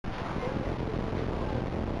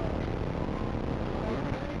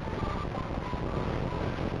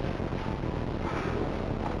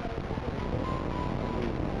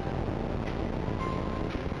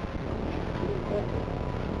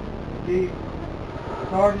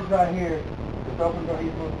Sergeant's right here. It's open door.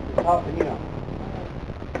 He's supposed to talk to him.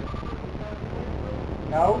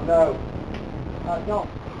 No? No. Don't.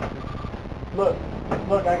 Look,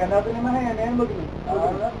 I got nothing in my hand, man. Look at me.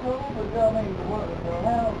 That's cool, but I mean,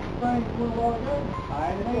 how things move all good.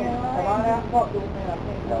 I understand. Come on out and talk to him, man. I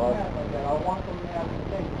can't go out like that. I want something out of the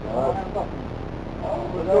thing. Come on out and talk to him.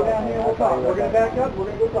 Let's go down here and we'll talk. We're going to back up. We're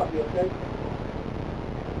going to go talk to you, okay?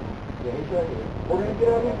 Yeah, he's right here. We're going to get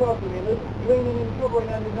out here and talk to him. Listen, you ain't in any trouble right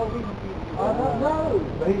now. There's no reason for you to do that. No.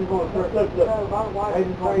 But he's going to start. Look. My wife is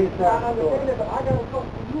going to I understand that, but I got to talk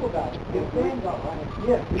to you about it. You understand?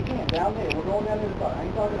 Yes, we can. Down there. We're going down there to talk. I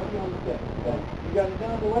ain't talking about you on the set. Okay? You got a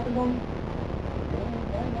gun or weapons on you?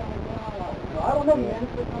 No, I don't know you, man.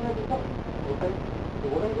 It's just on there to talk to you. Okay? So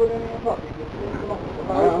we're going to go down there and talk.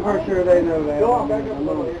 I'm pretty sure they know that. Go on, back up a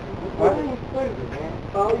little here. I ain't stupid, man.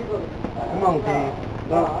 Follow your brother. Come on, Keith.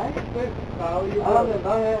 No, I ain't stupid. Follow your brother.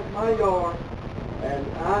 I have my yard, and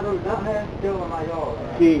I do not have to go in my yard.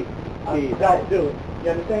 Keith, don't do it. You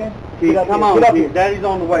understand? Keith, come on, Keith. Daddy's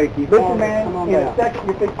on the way, Keith. Listen, man, in a second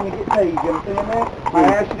you're fixing to get paid. You understand that? I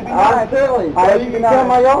asked you to be nice. I'm telling you. I asked you to be nice.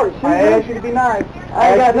 My yard. I asked you to be nice. I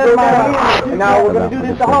ain't got nothing in my hand. And now we're going to do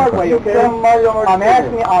this the hard way, okay? I'm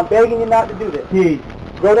asking you, I'm begging you not to do this. Keith.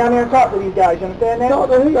 Go down there and talk to these guys. You understand that? Talk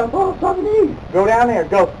to who? I'm talking to you. Go down there.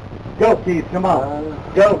 Go. Go, Keith. Come on.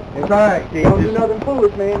 Go. It's all right, Keith. Don't do nothing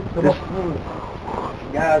foolish, man. Come on.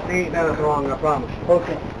 Guys, he ain't done nothing wrong, I promise.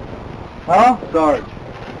 Okay. Huh? Sarge.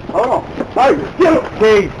 Hold on. Hey, get him.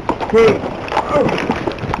 Keith.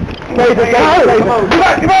 Save the guy.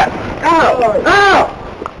 Come back. Ow.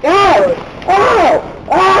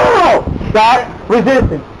 Stop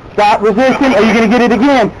resisting. Stop resisting, or you're going to get it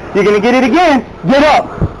again. You're going to get it again. Get up.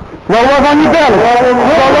 Roll up on your belly.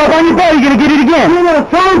 Roll up on your belly. You're going to get it again.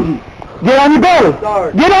 Get on your belly.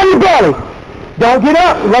 Get on your belly. Don't get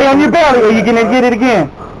up. Lay on your belly, or you're going to get it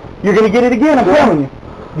again. You're going to get it again, I'm telling you.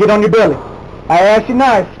 Get on your belly. I asked you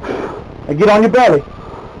nice. Get on your belly.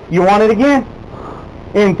 You want it again?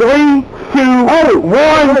 In 3, 2,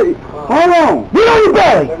 1. Hold on. Get on your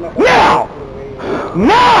belly. Now.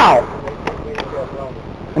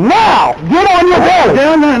 Now, get on your belly.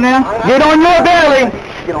 Down there now. Get on your belly.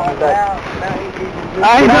 Get on your belly.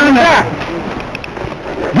 I ain't doing that.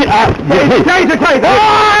 Get up. Change the place.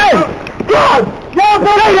 God! Don't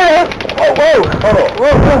say that. Whoa.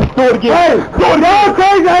 Do it again. Do it again. Lay on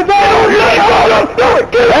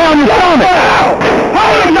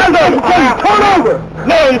your stomach. Turn over.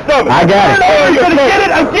 Lay on your stomach. I got it. You're going to get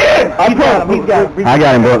it again. I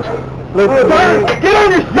got him, Brooks. Get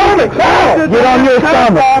on your stomach! Get on your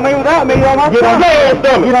stomach! Without me on my stomach! Lay on your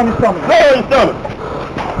stomach! Get on your stomach! Lay on your stomach!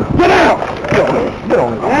 Get out! Get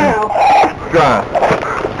on now! Drive.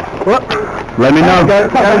 Let me know.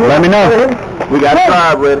 Let me know. We got to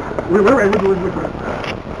drive with it. We're ready. We're ready.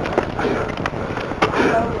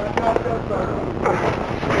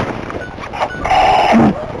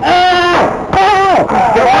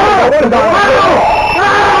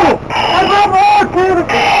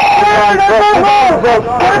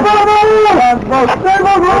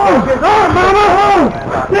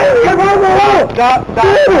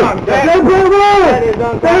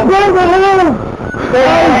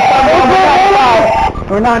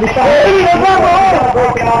 We're 95. Sit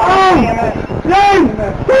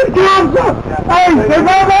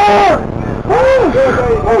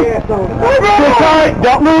tight,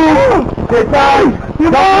 don't move. Sit tight,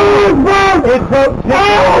 don't move. It's broke.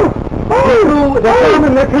 They're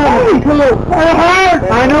coming. It's cool. It hurts.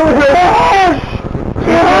 I know it hurts.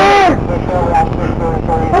 It hurts.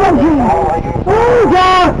 Oh,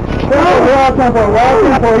 God. Walk tempo.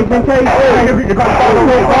 He's been taken. He's got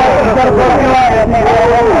a broken leg.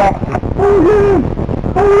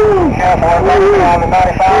 Careful, I'm working on the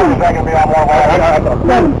 95. Is that going to be on more way? That's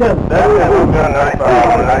 95.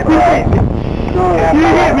 95. You hit me,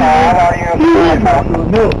 man.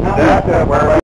 No.